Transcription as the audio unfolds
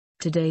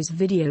Today's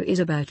video is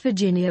about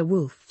Virginia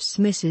Woolf's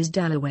Mrs.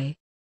 Dalloway.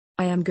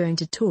 I am going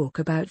to talk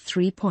about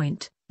 3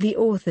 the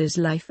author's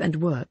life and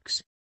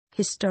works.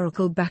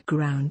 Historical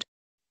background.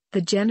 The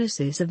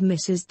genesis of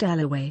Mrs.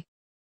 Dalloway.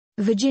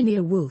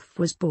 Virginia Woolf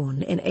was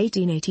born in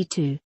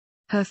 1882.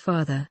 Her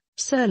father,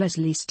 Sir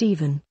Leslie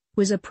Stephen,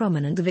 was a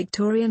prominent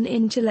Victorian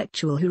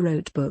intellectual who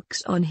wrote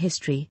books on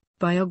history,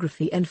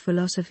 biography and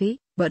philosophy,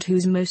 but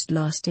whose most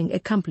lasting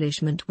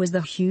accomplishment was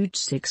the huge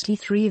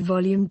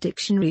 63-volume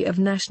Dictionary of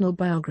National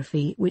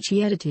Biography which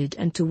he edited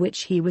and to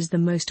which he was the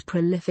most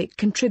prolific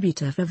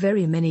contributor for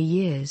very many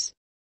years.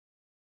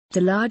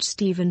 The large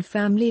Stephen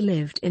family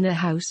lived in a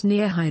house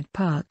near Hyde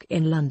Park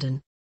in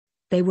London.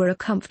 They were a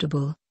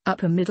comfortable,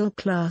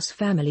 upper-middle-class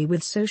family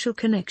with social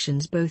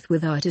connections both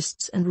with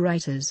artists and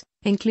writers,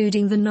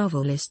 including the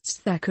novelists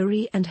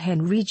Thackeray and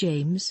Henry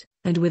James,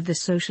 and with the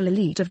social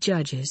elite of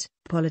judges,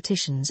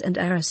 politicians and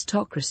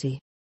aristocracy.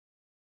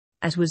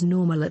 As was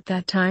normal at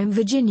that time,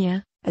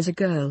 Virginia, as a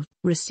girl,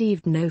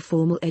 received no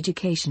formal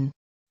education.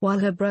 While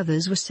her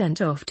brothers were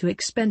sent off to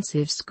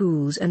expensive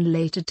schools and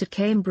later to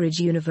Cambridge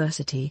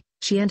University,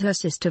 she and her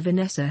sister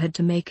Vanessa had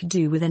to make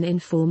do with an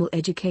informal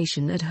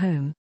education at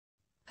home.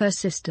 Her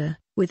sister,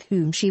 with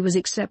whom she was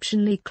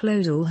exceptionally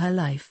close all her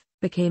life,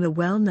 became a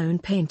well-known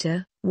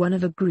painter, one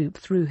of a group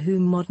through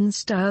whom modern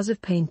styles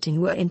of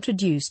painting were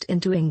introduced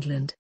into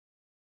England.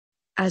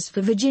 As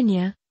for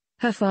Virginia,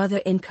 her father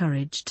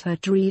encouraged her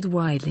to read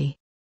widely.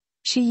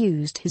 She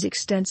used his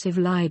extensive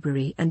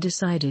library and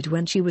decided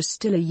when she was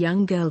still a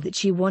young girl that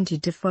she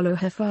wanted to follow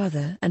her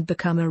father and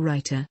become a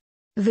writer.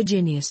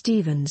 Virginia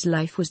Stephen's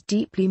life was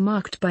deeply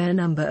marked by a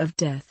number of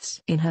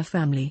deaths in her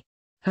family.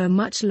 Her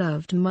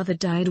much-loved mother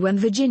died when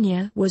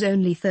Virginia was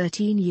only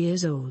 13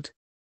 years old.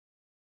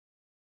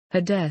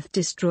 Her death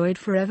destroyed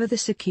forever the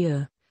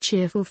secure,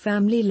 cheerful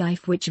family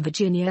life which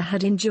Virginia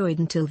had enjoyed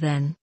until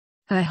then.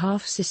 Her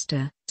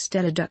half-sister,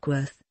 Stella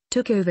Duckworth,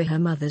 took over her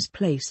mother's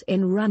place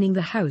in running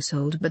the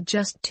household, but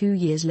just 2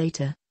 years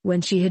later,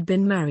 when she had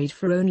been married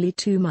for only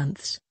 2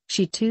 months,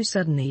 she too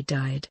suddenly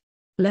died.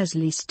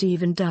 Leslie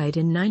Stephen died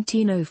in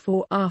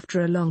 1904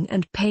 after a long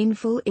and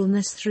painful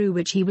illness through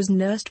which he was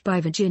nursed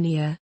by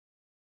Virginia.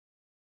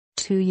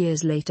 2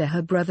 years later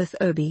her brother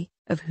𝗂𝗶,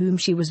 of whom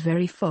she was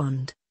very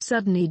fond,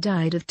 suddenly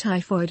died of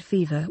typhoid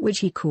fever which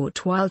he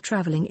caught while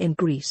traveling in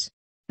Greece.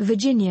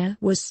 Virginia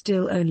was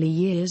still only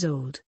years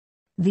old.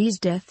 These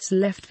deaths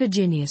left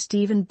Virginia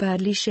Stephen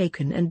badly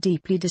shaken and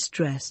deeply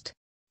distressed.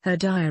 Her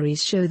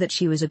diaries show that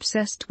she was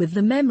obsessed with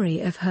the memory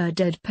of her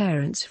dead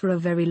parents for a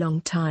very long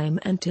time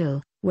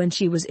until, when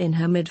she was in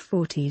her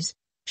mid-40s,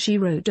 she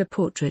wrote a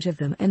portrait of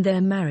them and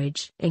their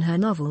marriage in her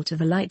novel To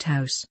the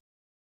Lighthouse.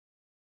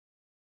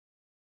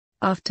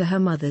 After her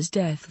mother's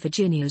death,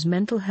 Virginia's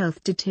mental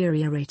health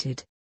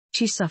deteriorated.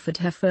 She suffered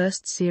her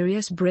first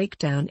serious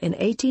breakdown in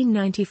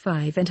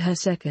 1895 and her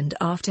second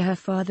after her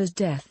father's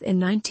death in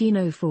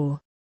 1904.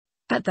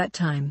 At that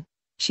time,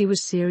 she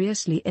was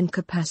seriously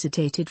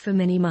incapacitated for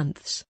many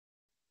months.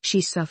 She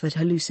suffered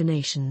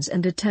hallucinations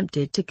and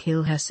attempted to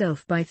kill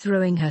herself by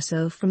throwing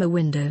herself from a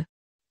window.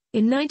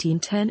 In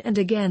 1910 and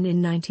again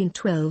in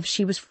 1912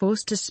 she was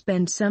forced to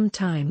spend some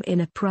time in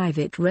a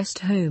private rest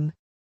home.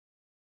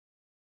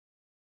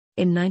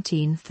 In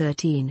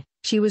 1913,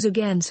 she was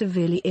again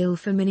severely ill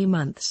for many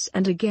months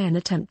and again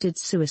attempted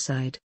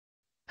suicide.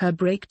 Her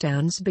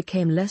breakdowns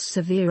became less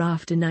severe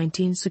after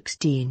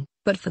 1916,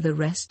 but for the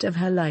rest of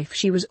her life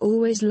she was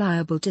always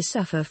liable to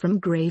suffer from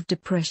grave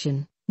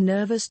depression,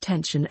 nervous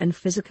tension and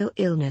physical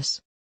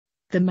illness.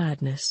 The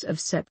madness of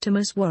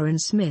Septimus Warren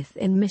Smith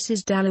in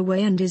Mrs.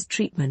 Dalloway and his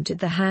treatment at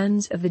the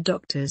hands of the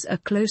doctors are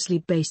closely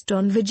based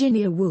on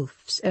Virginia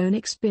Woolf's own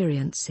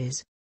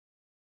experiences.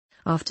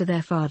 After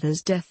their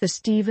father's death, the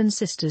Stephen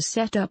sisters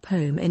set up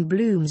home in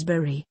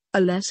Bloomsbury, a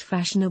less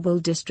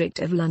fashionable district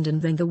of London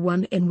than the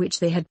one in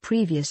which they had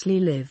previously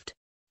lived.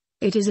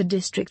 It is a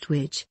district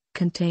which,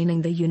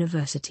 containing the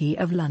University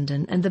of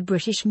London and the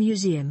British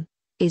Museum,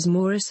 is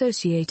more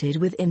associated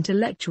with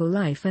intellectual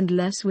life and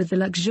less with the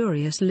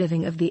luxurious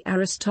living of the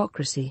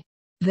aristocracy.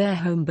 Their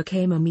home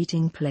became a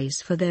meeting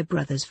place for their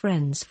brothers'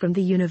 friends from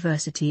the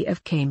University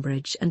of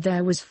Cambridge, and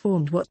there was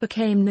formed what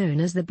became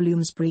known as the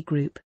Bloomsbury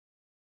Group.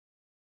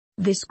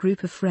 This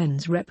group of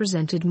friends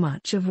represented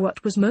much of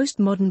what was most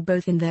modern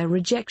both in their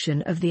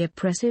rejection of the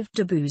oppressive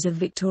taboos of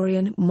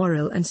Victorian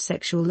moral and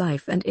sexual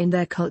life and in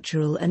their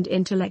cultural and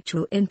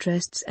intellectual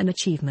interests and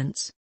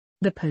achievements.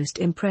 The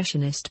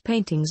post-impressionist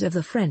paintings of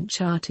the French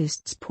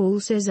artists Paul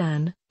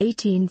Cézanne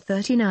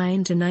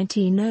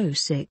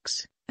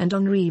 (1839–1906) and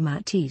Henri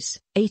Matisse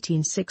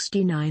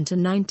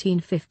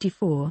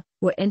 (1869–1954)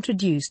 were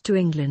introduced to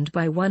England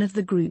by one of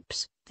the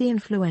groups, the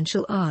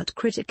influential art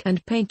critic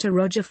and painter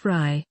Roger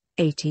Fry.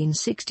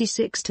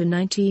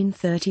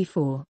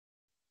 1866–1934.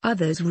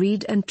 Others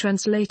read and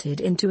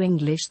translated into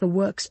English the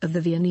works of the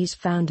Viennese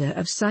founder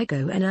of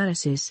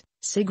psychoanalysis,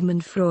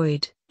 Sigmund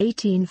Freud,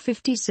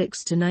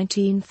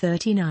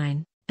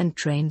 1856–1939, and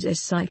trained as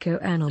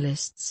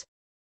psychoanalysts.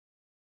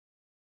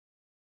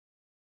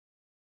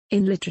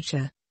 In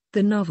literature,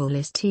 the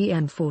novelist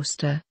T.M.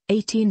 Forster,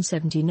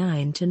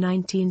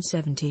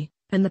 1879–1970,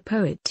 and the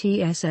poet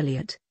T.S.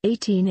 Eliot,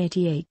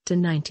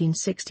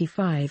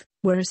 1888–1965,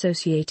 were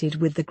associated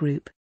with the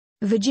group.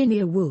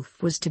 Virginia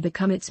Woolf was to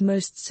become its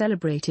most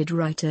celebrated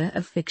writer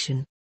of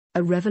fiction.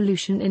 A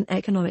revolution in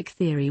economic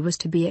theory was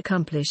to be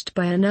accomplished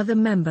by another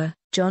member,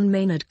 John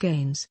Maynard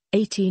Keynes,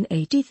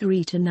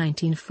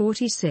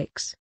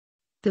 1883–1946.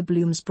 The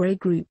Bloomsbury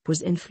Group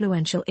was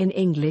influential in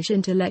English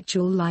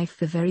intellectual life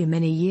for very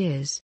many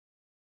years.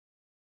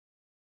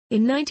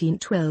 In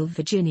 1912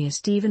 Virginia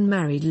Stephen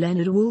married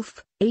Leonard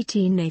Woolf,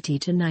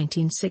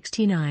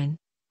 1880–1969,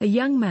 a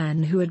young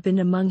man who had been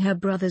among her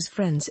brother's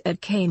friends at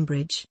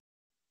Cambridge.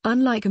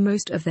 Unlike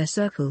most of their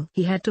circle,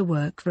 he had to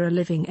work for a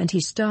living, and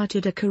he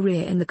started a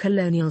career in the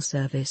colonial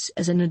service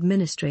as an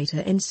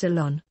administrator in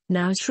Ceylon,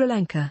 now Sri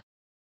Lanka.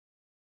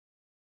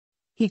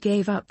 He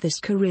gave up this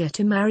career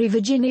to marry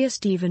Virginia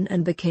Stephen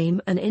and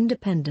became an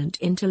independent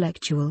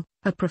intellectual,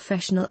 a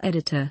professional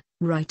editor,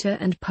 writer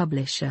and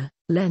publisher.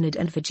 Leonard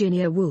and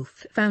Virginia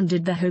Woolf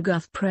founded the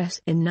Hogarth Press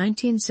in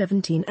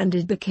 1917, and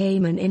it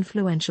became an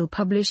influential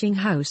publishing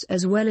house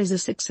as well as a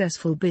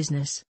successful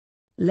business.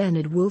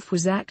 Leonard Woolf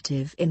was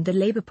active in the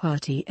Labour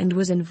Party and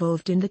was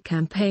involved in the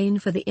campaign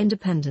for the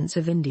independence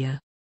of India.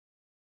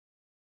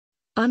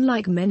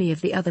 Unlike many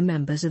of the other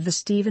members of the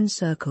Stephen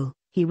Circle,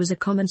 he was a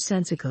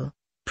commonsensical,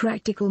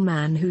 practical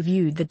man who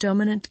viewed the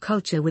dominant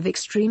culture with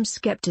extreme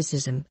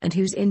skepticism and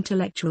whose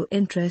intellectual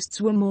interests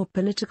were more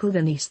political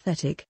than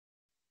aesthetic.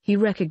 He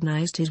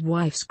recognized his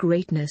wife's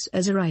greatness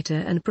as a writer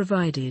and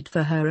provided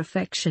for her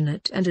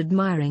affectionate and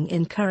admiring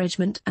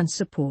encouragement and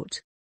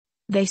support.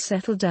 They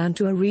settled down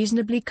to a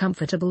reasonably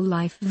comfortable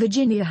life,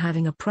 Virginia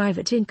having a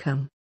private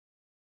income.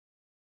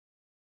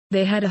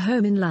 They had a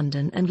home in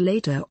London and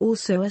later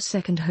also a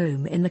second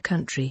home in the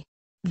country.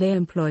 They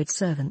employed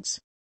servants.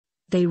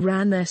 They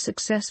ran their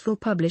successful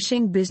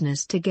publishing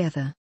business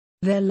together.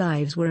 Their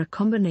lives were a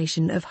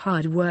combination of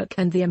hard work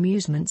and the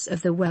amusements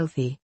of the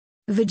wealthy.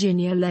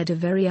 Virginia led a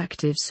very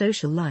active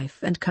social life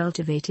and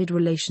cultivated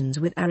relations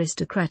with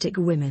aristocratic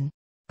women.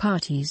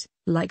 Parties,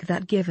 like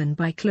that given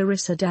by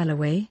Clarissa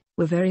Dalloway,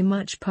 were very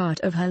much part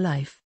of her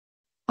life.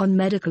 On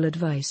medical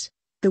advice,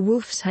 the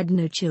Woolfs had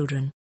no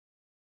children.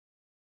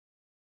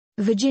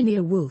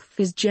 Virginia Woolf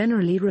is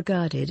generally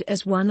regarded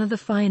as one of the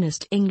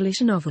finest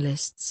English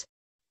novelists.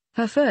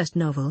 Her first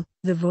novel,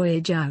 The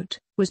Voyage Out,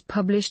 was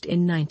published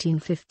in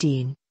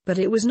 1915, but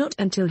it was not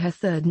until her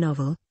third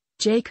novel,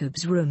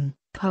 Jacob's Room,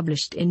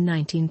 published in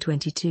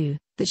 1922,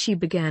 that she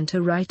began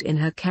to write in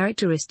her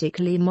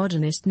characteristically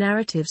modernist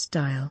narrative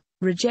style,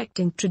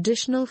 rejecting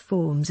traditional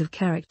forms of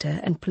character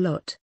and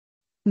plot.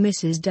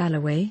 Mrs.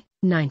 Dalloway,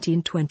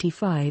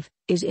 1925,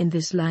 is in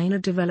this line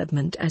of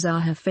development, as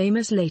are her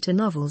famous later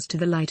novels To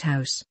the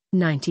Lighthouse,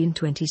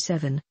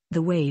 1927,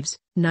 The Waves,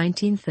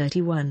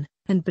 1931,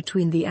 and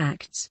Between the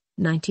Acts,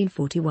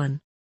 1941.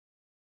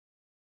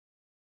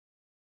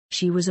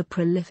 She was a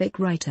prolific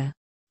writer.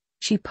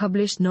 She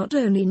published not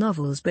only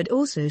novels but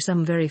also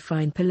some very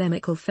fine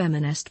polemical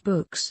feminist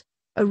books,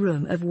 A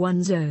Room of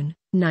One's Own,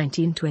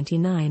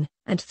 1929,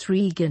 and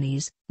 3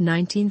 Guineas,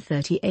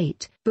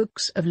 1938,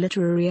 books of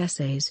literary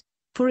essays,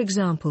 for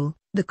example,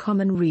 The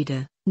Common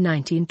Reader,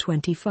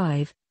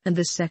 1925, and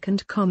The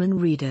Second Common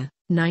Reader,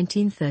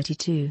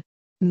 1932.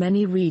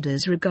 Many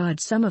readers regard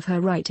some of her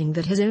writing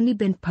that has only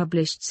been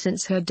published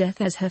since her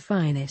death as her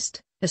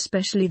finest,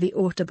 especially the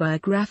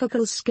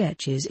autobiographical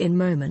sketches in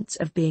Moments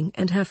of Being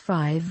and her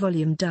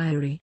 5-volume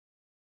diary.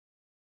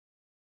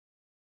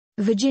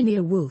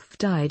 Virginia Woolf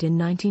died in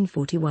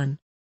 1941.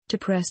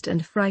 Depressed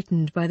and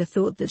frightened by the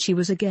thought that she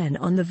was again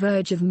on the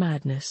verge of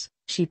madness,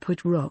 she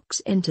put rocks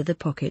into the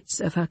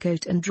pockets of her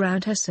coat and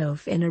drowned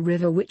herself in a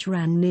river which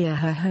ran near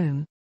her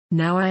home.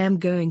 Now I am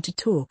going to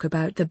talk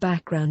about the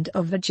background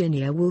of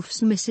Virginia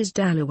Woolf's Mrs.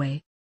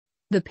 Dalloway.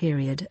 The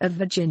period of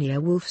Virginia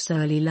Woolf's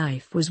early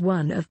life was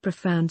one of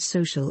profound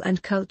social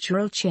and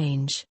cultural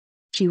change.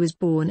 She was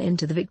born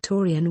into the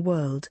Victorian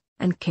world,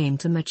 and came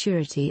to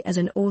maturity as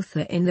an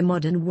author in the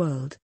modern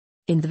world.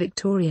 In the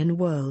Victorian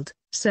world,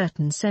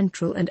 certain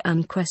central and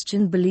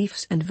unquestioned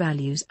beliefs and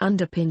values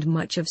underpinned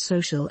much of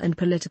social and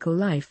political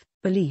life,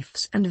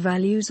 beliefs and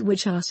values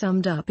which are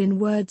summed up in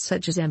words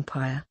such as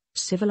empire,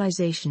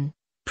 civilization,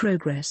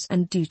 progress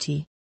and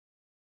duty.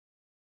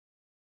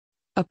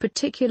 A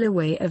particular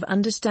way of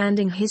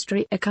understanding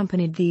history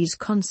accompanied these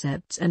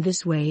concepts, and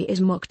this way is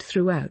mocked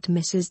throughout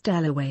Mrs.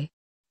 Dalloway.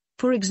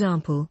 For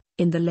example,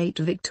 in the late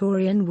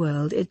Victorian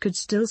world it could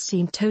still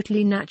seem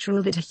totally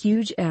natural that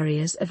huge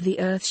areas of the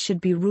earth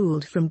should be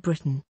ruled from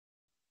Britain.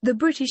 The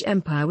British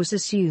Empire was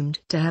assumed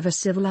to have a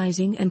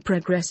civilizing and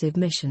progressive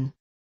mission.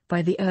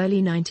 By the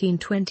early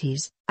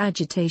 1920s,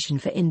 agitation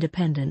for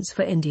independence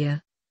for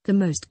India, the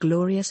most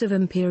glorious of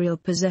imperial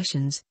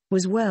possessions,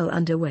 was well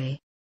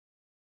underway.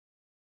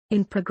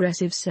 In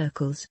progressive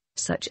circles,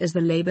 such as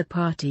the Labour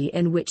Party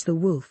in which the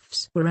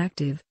Woolfs were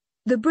active,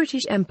 the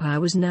British Empire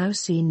was now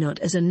seen not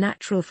as a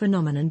natural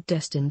phenomenon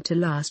destined to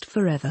last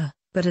forever,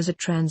 but as a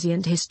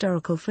transient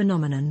historical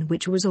phenomenon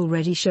which was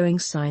already showing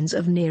signs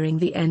of nearing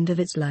the end of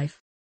its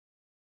life.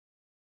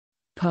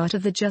 part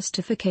of the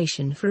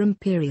justification for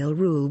imperial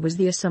rule was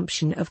the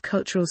assumption of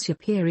cultural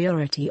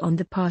superiority on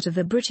the part of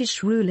the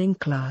British ruling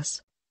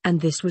class, and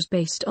this was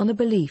based on a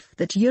belief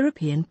that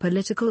European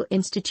political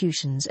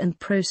institutions and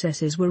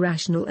processes were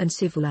rational and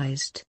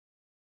civilized.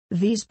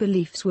 These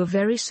beliefs were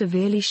very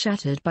severely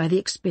shattered by the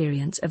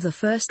experience of the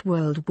First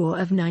World War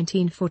of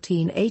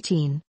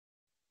 1914-18.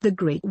 The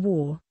Great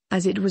War,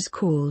 as it was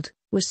called,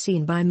 was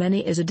seen by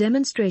many as a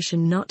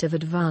demonstration not of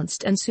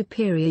advanced and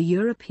superior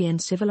European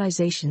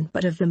civilization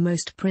but of the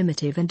most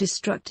primitive and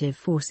destructive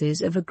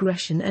forces of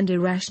aggression and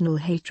irrational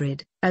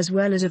hatred, as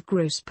well as of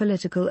gross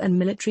political and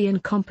military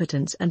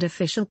incompetence and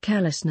official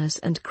callousness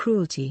and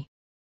cruelty.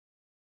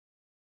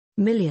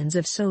 Millions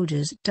of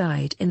soldiers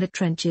died in the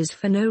trenches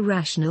for no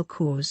rational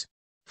cause.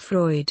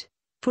 Freud,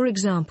 for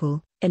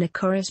example, in a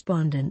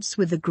correspondence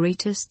with the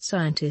greatest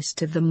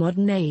scientist of the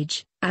modern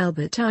age,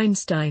 Albert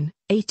Einstein,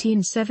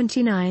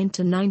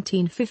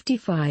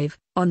 1879–1955,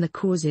 on the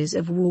causes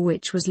of war,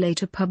 which was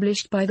later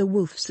published by the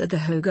Wolfs at the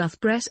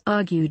Hogarth Press,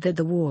 argued that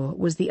the war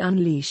was the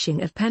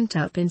unleashing of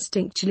pent-up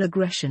instinctual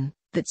aggression,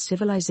 that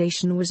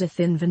civilization was a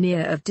thin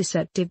veneer of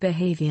deceptive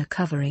behavior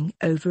covering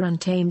over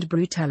untamed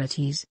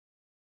brutalities.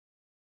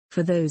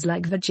 For those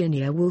like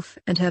Virginia Woolf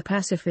and her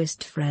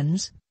pacifist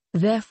friends,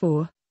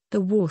 therefore,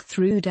 the war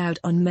threw doubt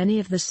on many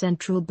of the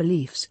central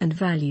beliefs and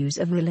values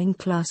of ruling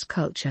class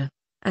culture,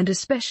 and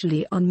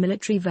especially on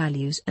military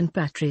values and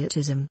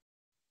patriotism.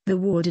 The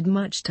war did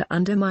much to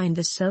undermine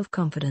the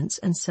self-confidence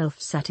and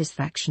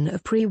self-satisfaction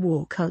of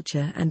pre-war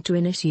culture and to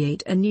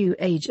initiate a new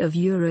age of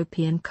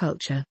European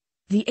culture,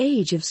 the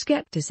age of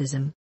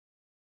skepticism.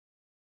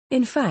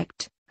 In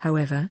fact,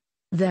 however,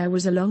 there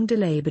was a long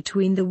delay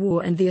between the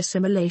war and the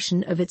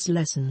assimilation of its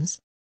lessons.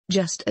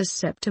 Just as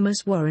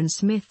Septimus Warren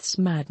Smith's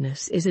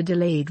madness is a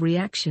delayed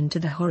reaction to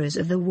the horrors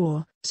of the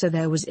war, so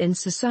there was in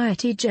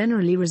society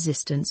generally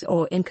resistance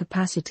or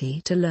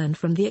incapacity to learn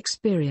from the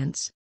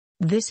experience.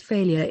 This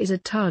failure is a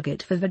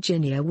target for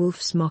Virginia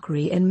Woolf's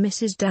mockery in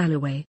Mrs.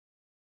 Dalloway.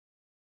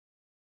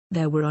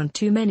 There were on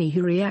too many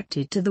who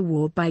reacted to the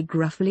war by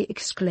gruffly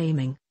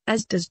exclaiming,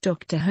 as does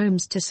Dr.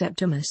 Holmes to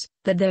Septimus,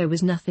 that there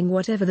was nothing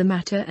whatever the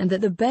matter and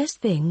that the best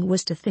thing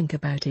was to think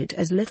about it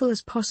as little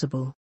as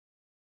possible.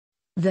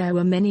 There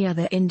were many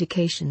other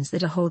indications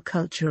that a whole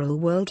cultural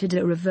world had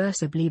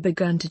irreversibly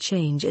begun to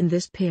change in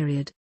this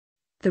period.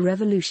 The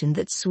revolution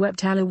that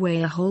swept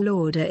away a whole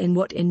order in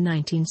what in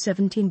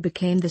 1917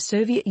 became the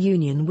Soviet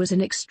Union was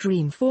an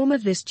extreme form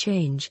of this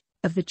change,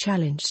 of the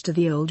challenge to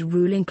the old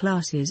ruling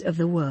classes of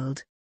the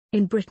world.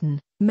 In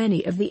Britain,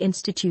 many of the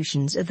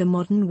institutions of the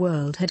modern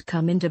world had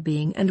come into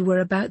being and were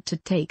about to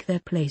take their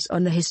place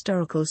on the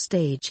historical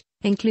stage,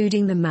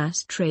 including the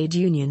mass trade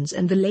unions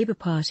and the Labour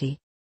Party.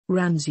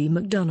 Ramsay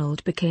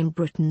MacDonald became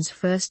Britain's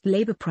first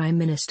Labour Prime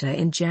Minister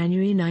in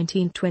January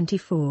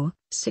 1924,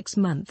 6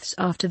 months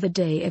after the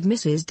day of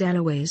Mrs.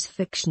 Dalloway's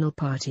fictional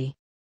party.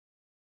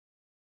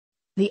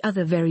 The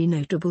other very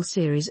notable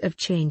series of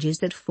changes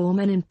that form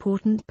an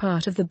important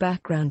part of the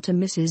background to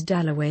Mrs.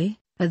 Dalloway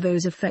are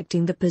those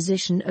affecting the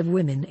position of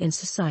women in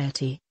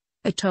society,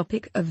 a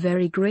topic of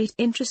very great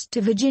interest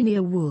to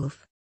Virginia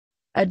Woolf.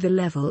 At the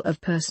level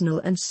of personal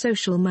and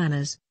social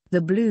manners, the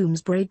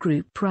Bloomsbury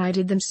Group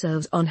prided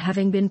themselves on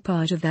having been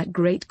part of that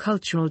great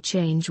cultural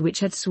change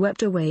which had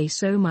swept away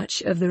so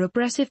much of the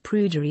repressive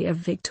prudery of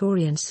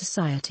Victorian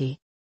society.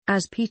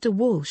 As Peter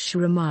Walsh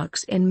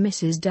remarks in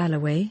Mrs.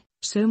 Dalloway,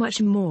 so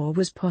much more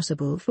was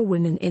possible for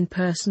women in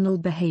personal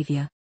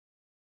behavior.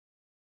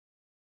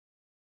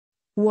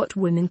 What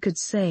women could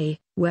say,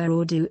 wear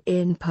or do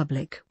in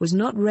public was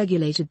not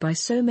regulated by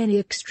so many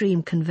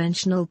extreme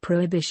conventional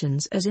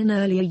prohibitions as in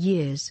earlier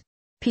years.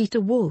 Peter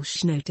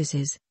Walsh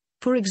notices,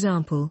 for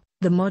example,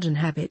 the modern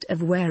habit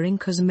of wearing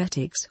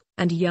cosmetics,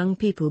 and young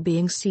people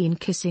being seen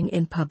kissing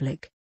in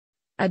public.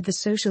 At the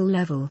social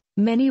level,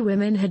 many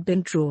women had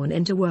been drawn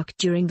into work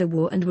during the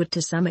war and were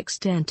to some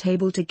extent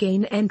able to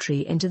gain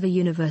entry into the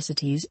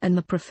universities and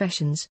the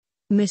professions.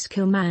 Miss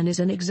Kilman is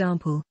an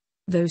example,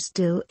 though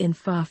still in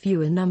far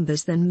fewer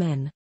numbers than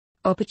men.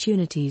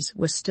 Opportunities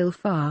were still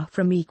far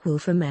from equal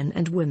for men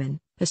and women,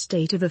 a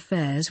state of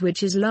affairs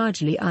which is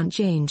largely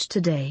unchanged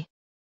today.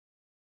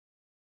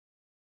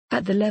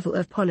 At the level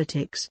of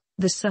politics,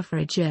 the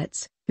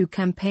suffragettes, who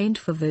campaigned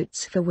for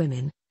votes for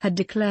women, had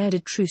declared a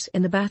truce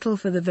in the battle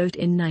for the vote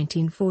in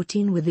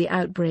 1914 with the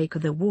outbreak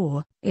of the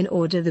war, in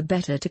order the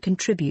better to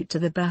contribute to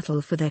the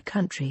battle for their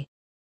country.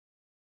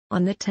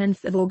 On the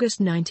 10th of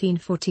August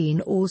 1914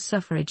 all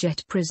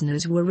suffragette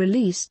prisoners were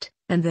released,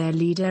 and their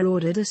leader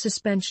ordered a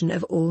suspension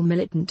of all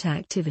militant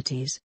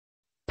activities.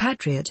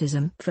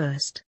 Patriotism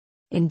first.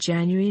 In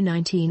January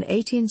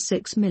 1918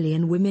 6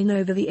 million women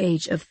over the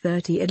age of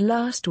 30 at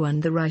last won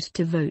the right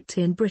to vote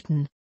in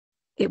Britain.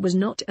 It was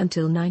not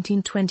until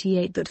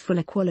 1928 that full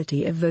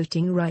equality of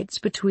voting rights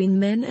between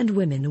men and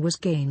women was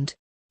gained.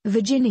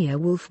 Virginia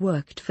Woolf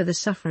worked for the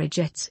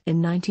suffragettes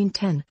in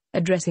 1910,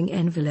 addressing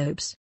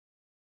envelopes.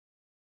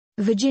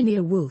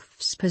 Virginia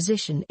Woolf's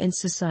position in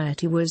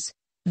society was,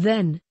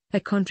 then, a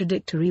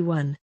contradictory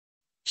one.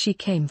 She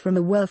came from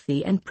a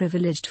wealthy and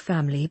privileged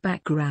family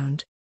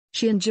background.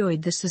 She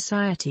enjoyed the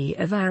society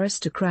of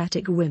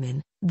aristocratic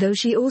women, though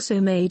she also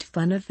made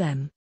fun of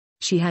them.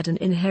 She had an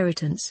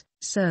inheritance,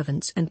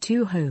 servants and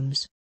 2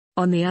 homes.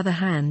 On the other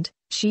hand,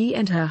 she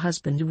and her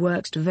husband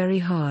worked very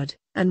hard,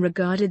 and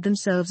regarded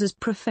themselves as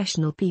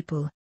professional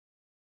people.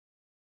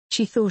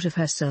 She thought of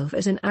herself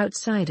as an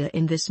outsider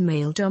in this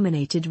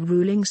male-dominated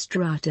ruling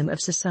stratum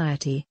of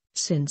society,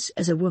 since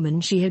as a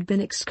woman she had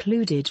been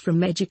excluded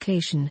from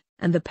education,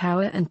 and the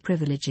power and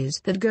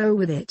privileges that go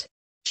with it.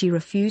 She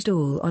refused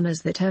all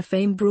honors that her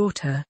fame brought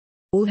her.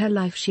 All her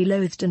life she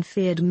loathed and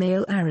feared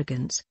male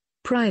arrogance,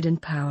 pride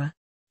and power.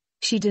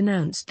 She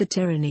denounced the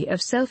tyranny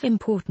of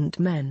self-important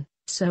men,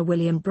 Sir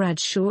William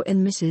Bradshaw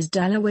in Mrs.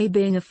 Dalloway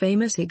being a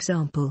famous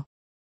example.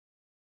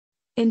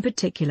 In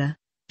particular,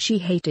 she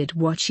hated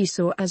what she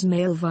saw as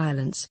male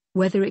violence,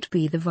 whether it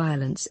be the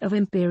violence of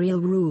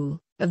imperial rule,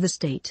 of the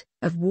state,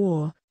 of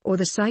war, or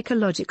the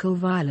psychological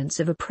violence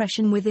of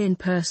oppression within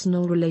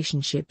personal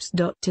relationships.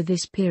 To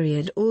this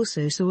period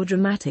also saw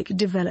dramatic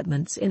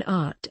developments in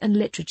art and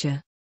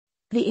literature.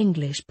 The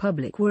English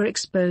public were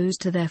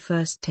exposed to their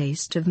first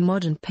taste of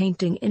modern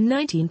painting in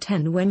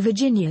 1910 when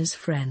Virginia's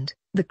friend,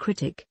 the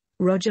critic,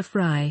 Roger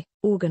Fry,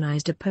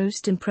 organized a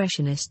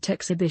post-impressionist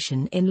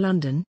exhibition in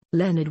London.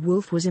 Leonard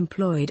Woolf was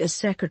employed as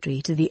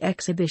secretary to the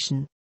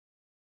exhibition.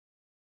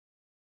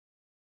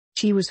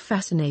 She was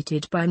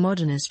fascinated by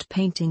modernist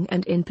painting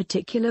and in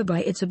particular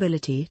by its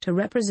ability to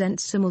represent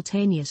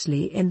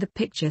simultaneously in the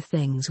picture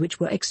things which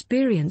were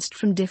experienced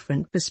from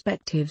different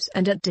perspectives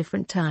and at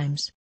different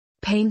times.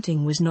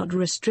 Painting was not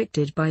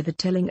restricted by the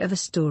telling of a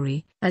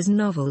story, as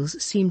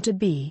novels seem to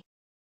be.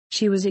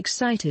 She was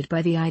excited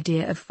by the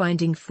idea of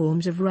finding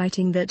forms of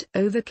writing that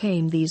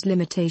overcame these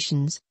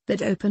limitations,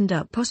 that opened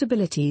up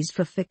possibilities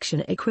for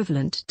fiction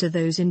equivalent to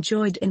those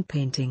enjoyed in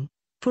painting.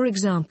 For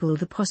example,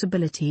 the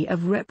possibility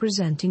of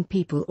representing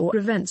people or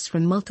events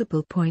from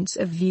multiple points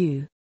of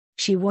view.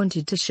 She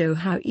wanted to show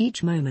how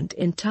each moment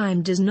in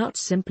time does not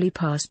simply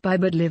pass by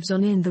but lives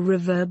on in the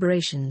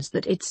reverberations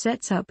that it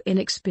sets up in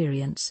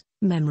experience,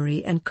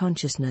 memory and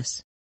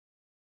consciousness.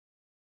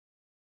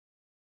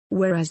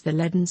 Whereas the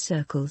leaden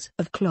circles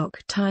of clock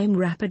time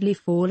rapidly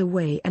fall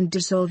away and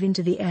dissolve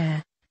into the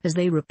air, as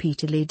they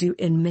repeatedly do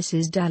in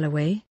Mrs.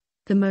 Dalloway,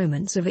 the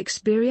moments of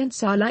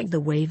experience are like the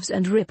waves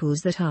and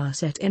ripples that are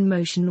set in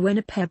motion when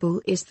a pebble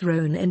is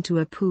thrown into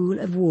a pool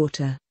of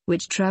water,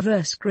 which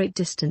traverse great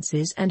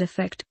distances and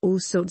affect all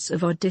sorts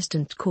of odd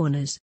distant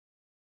corners.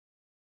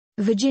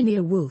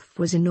 Virginia Woolf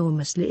was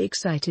enormously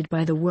excited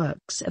by the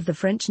works of the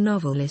French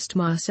novelist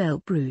Marcel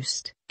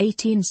Proust,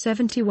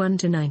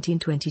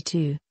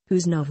 1871–1922,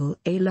 whose novel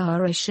A la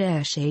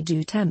recherche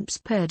du temps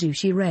perdu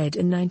she read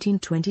in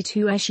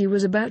 1922 as she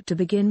was about to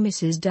begin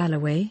Mrs.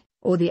 Dalloway,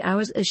 or The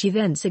Hours as she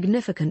then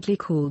significantly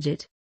called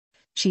it.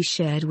 She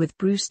shared with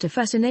Proust a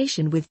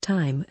fascination with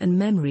time and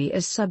memory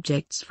as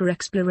subjects for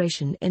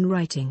exploration in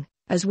writing,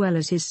 as well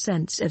as his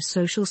sense of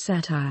social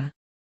satire.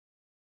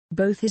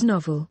 Both his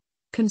novel,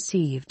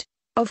 conceived,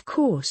 of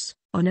course,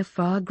 on a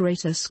far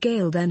greater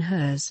scale than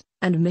hers,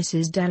 and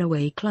Mrs.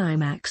 Dalloway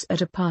climax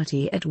at a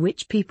party at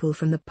which people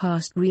from the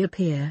past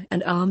reappear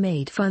and are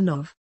made fun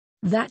of.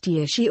 That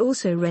year she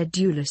also read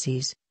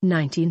Ulysses,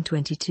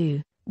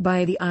 1922,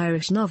 by the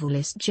Irish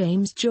novelist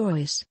James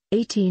Joyce,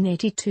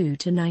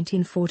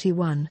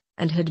 1882–1941,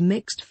 and had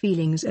mixed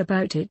feelings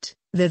about it,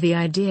 though the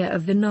idea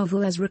of the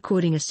novel as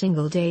recording a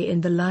single day in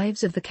the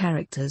lives of the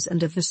characters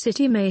and of the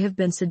city may have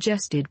been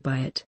suggested by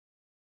it.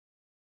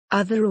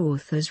 Other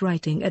authors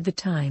writing at the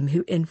time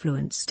who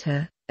influenced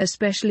her,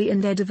 especially in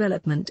their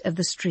development of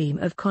the stream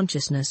of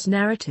consciousness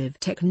narrative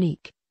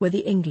technique, were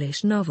the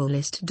English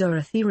novelist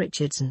Dorothy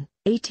Richardson,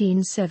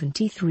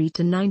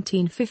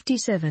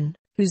 1873–1957,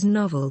 whose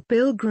novel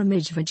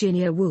Pilgrimage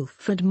Virginia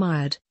Woolf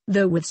admired,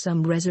 though with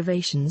some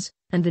reservations,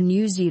 and the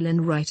New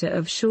Zealand writer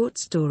of short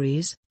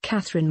stories,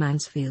 Catherine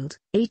Mansfield,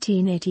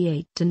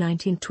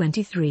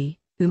 1888–1923,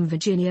 whom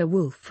Virginia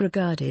Woolf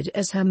regarded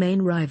as her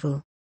main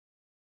rival.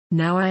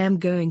 Now I am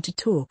going to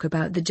talk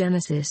about the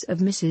genesis of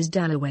Mrs.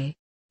 Dalloway.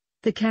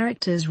 The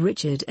characters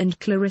Richard and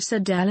Clarissa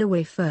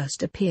Dalloway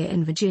first appear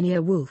in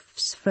Virginia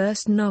Woolf's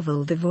first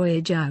novel The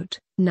Voyage Out,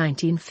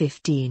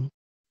 1915.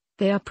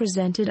 They are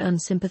presented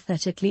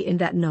unsympathetically in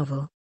that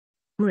novel.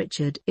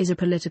 Richard is a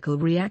political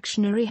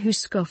reactionary who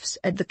scoffs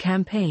at the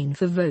campaign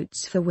for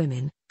votes for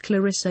women.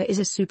 Clarissa is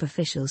a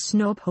superficial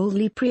snob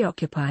wholly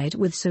preoccupied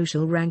with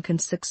social rank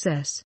and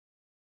success.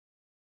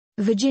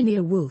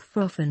 Virginia Woolf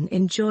often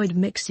enjoyed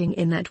mixing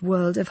in that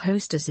world of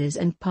hostesses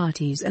and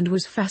parties and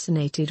was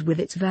fascinated with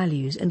its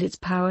values and its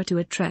power to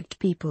attract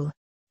people.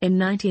 In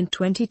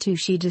 1922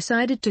 she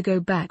decided to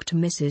go back to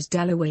Mrs.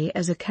 Dalloway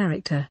as a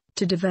character,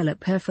 to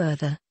develop her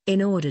further,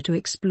 in order to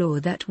explore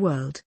that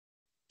world.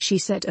 She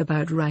set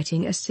about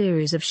writing a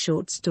series of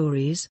short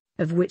stories,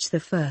 of which the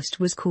first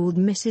was called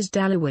Mrs.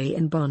 Dalloway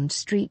in Bond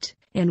Street,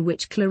 in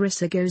which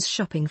Clarissa goes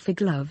shopping for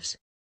gloves.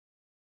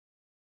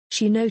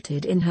 She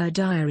noted in her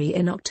diary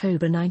in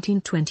October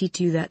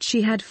 1922 that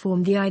she had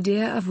formed the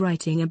idea of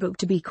writing a book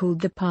to be called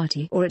The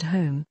Party or At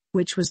Home,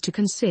 which was to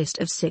consist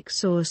of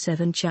 6 or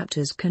 7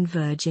 chapters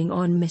converging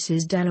on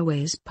Mrs.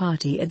 Dalloway's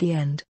party at the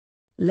end.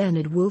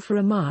 Leonard Woolf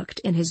remarked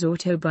in his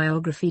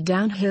autobiography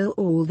Downhill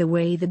All the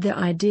Way that the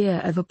idea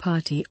of a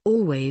party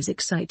always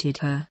excited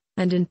her,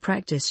 and in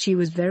practice she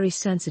was very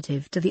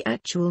sensitive to the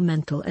actual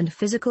mental and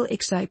physical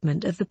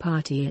excitement of the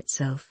party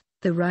itself,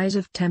 the rise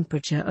of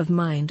temperature of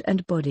mind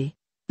and body,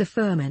 the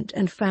ferment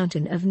and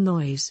fountain of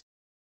noise.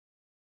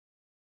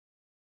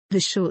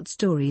 The short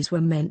stories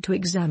were meant to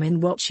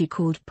examine what she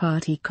called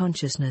party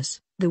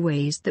consciousness, the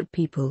ways that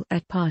people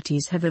at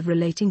parties have of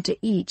relating to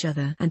each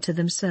other and to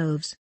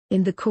themselves.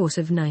 In the course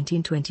of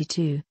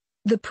 1922,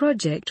 the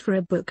project for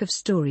a book of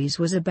stories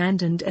was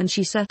abandoned and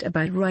she set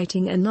about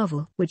writing a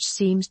novel which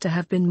seems to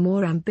have been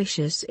more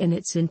ambitious in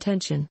its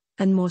intention,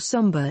 and more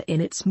somber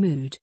in its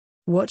mood.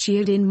 What she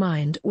had in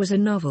mind was a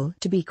novel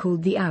to be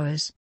called The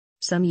Hours.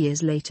 Some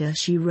years later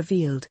she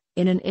revealed,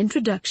 in an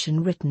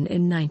introduction written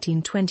in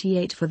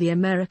 1928 for the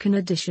American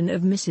edition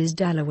of Mrs.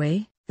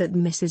 Dalloway, that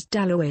Mrs.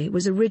 Dalloway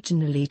was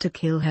originally to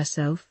kill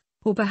herself,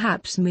 or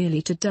perhaps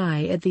merely to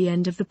die at the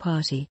end of the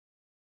party.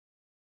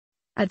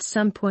 At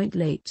some point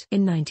late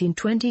in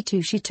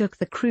 1922 she took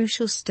the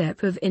crucial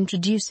step of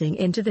introducing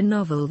into the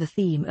novel the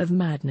theme of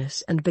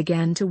madness and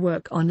began to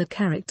work on the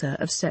character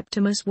of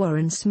Septimus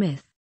Warren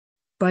Smith.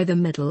 By the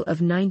middle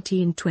of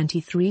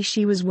 1923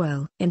 she was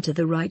well into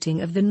the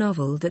writing of the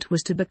novel that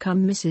was to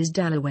become Mrs.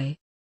 Dalloway.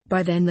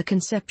 By then the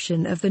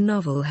conception of the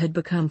novel had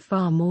become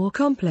far more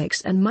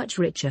complex and much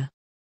richer.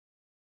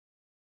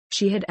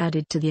 She had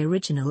added to the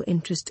original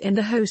interest in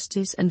the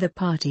hostess and the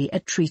party a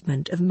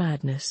treatment of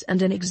madness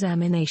and an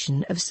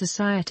examination of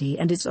society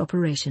and its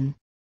operation.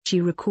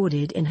 She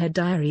recorded in her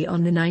diary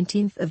on the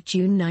 19th of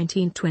June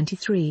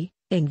 1923,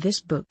 "In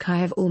this book I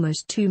have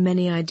almost too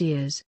many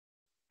ideas.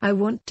 I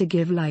want to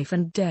give life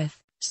and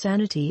death,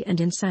 sanity and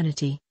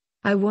insanity.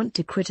 I want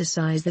to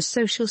criticize the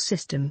social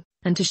system,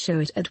 and to show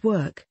it at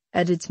work,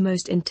 at its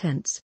most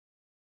intense."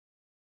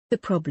 The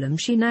problem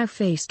she now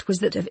faced was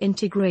that of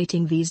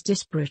integrating these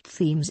disparate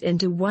themes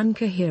into one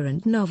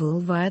coherent novel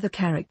via the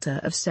character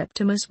of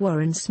Septimus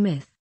Warren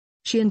Smith.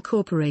 She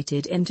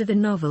incorporated into the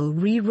novel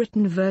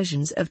rewritten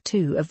versions of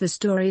 2 of the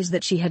stories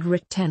that she had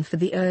written for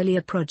the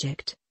earlier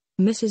project,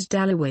 Mrs.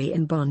 Dalloway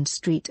in Bond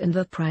Street and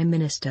The Prime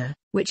Minister,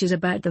 which is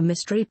about the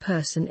mystery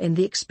person in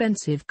the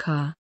expensive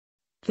car.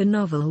 The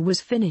novel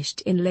was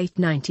finished in late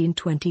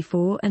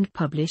 1924 and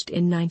published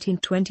in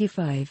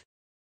 1925.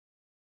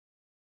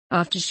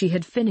 After she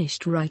had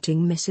finished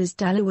writing Mrs.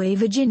 Dalloway,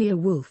 Virginia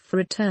Woolf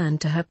returned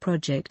to her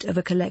project of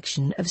a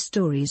collection of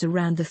stories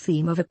around the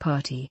theme of a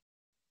party.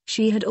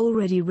 She had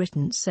already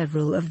written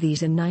several of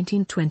these in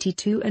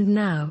 1922 and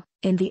now,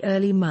 in the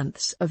early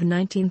months of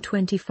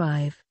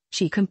 1925,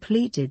 she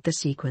completed the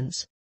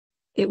sequence.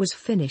 It was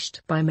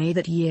finished by May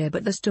that year,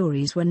 but the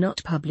stories were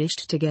not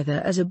published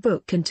together as a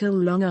book until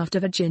long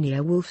after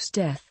Virginia Woolf's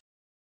death.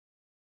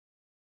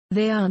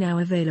 They are now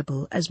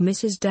available as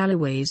Mrs.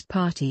 Dalloway's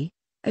Party,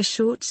 a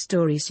short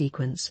story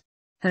sequence.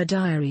 Her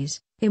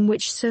diaries, in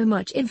which so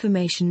much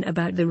information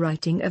about the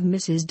writing of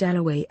Mrs.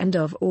 Dalloway and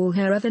of all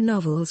her other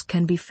novels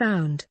can be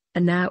found,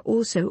 are now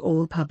also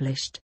all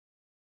published.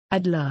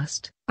 At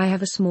last, I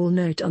have a small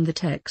note on the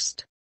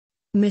text.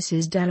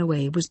 Mrs.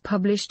 Dalloway was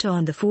published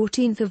on the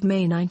 14th of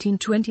May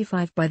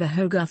 1925 by the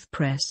Hogarth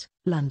Press,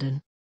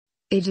 London.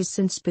 It has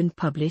since been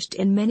published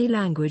in many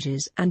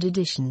languages and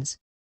editions.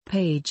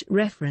 Page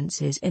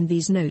references in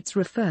these notes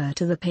refer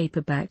to the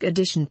paperback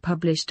edition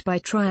published by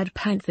Triad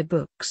Panther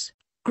Books,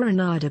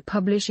 Granada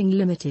Publishing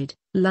Limited,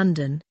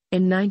 London,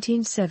 in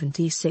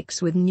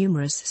 1976 with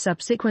numerous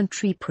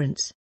subsequent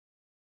reprints.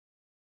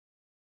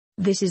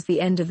 This is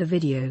the end of the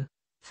video.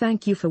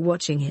 Thank you for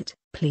watching it.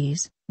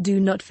 Please, do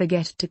not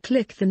forget to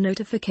click the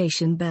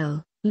notification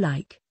bell,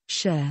 like,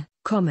 share,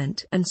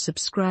 comment and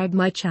subscribe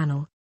my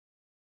channel.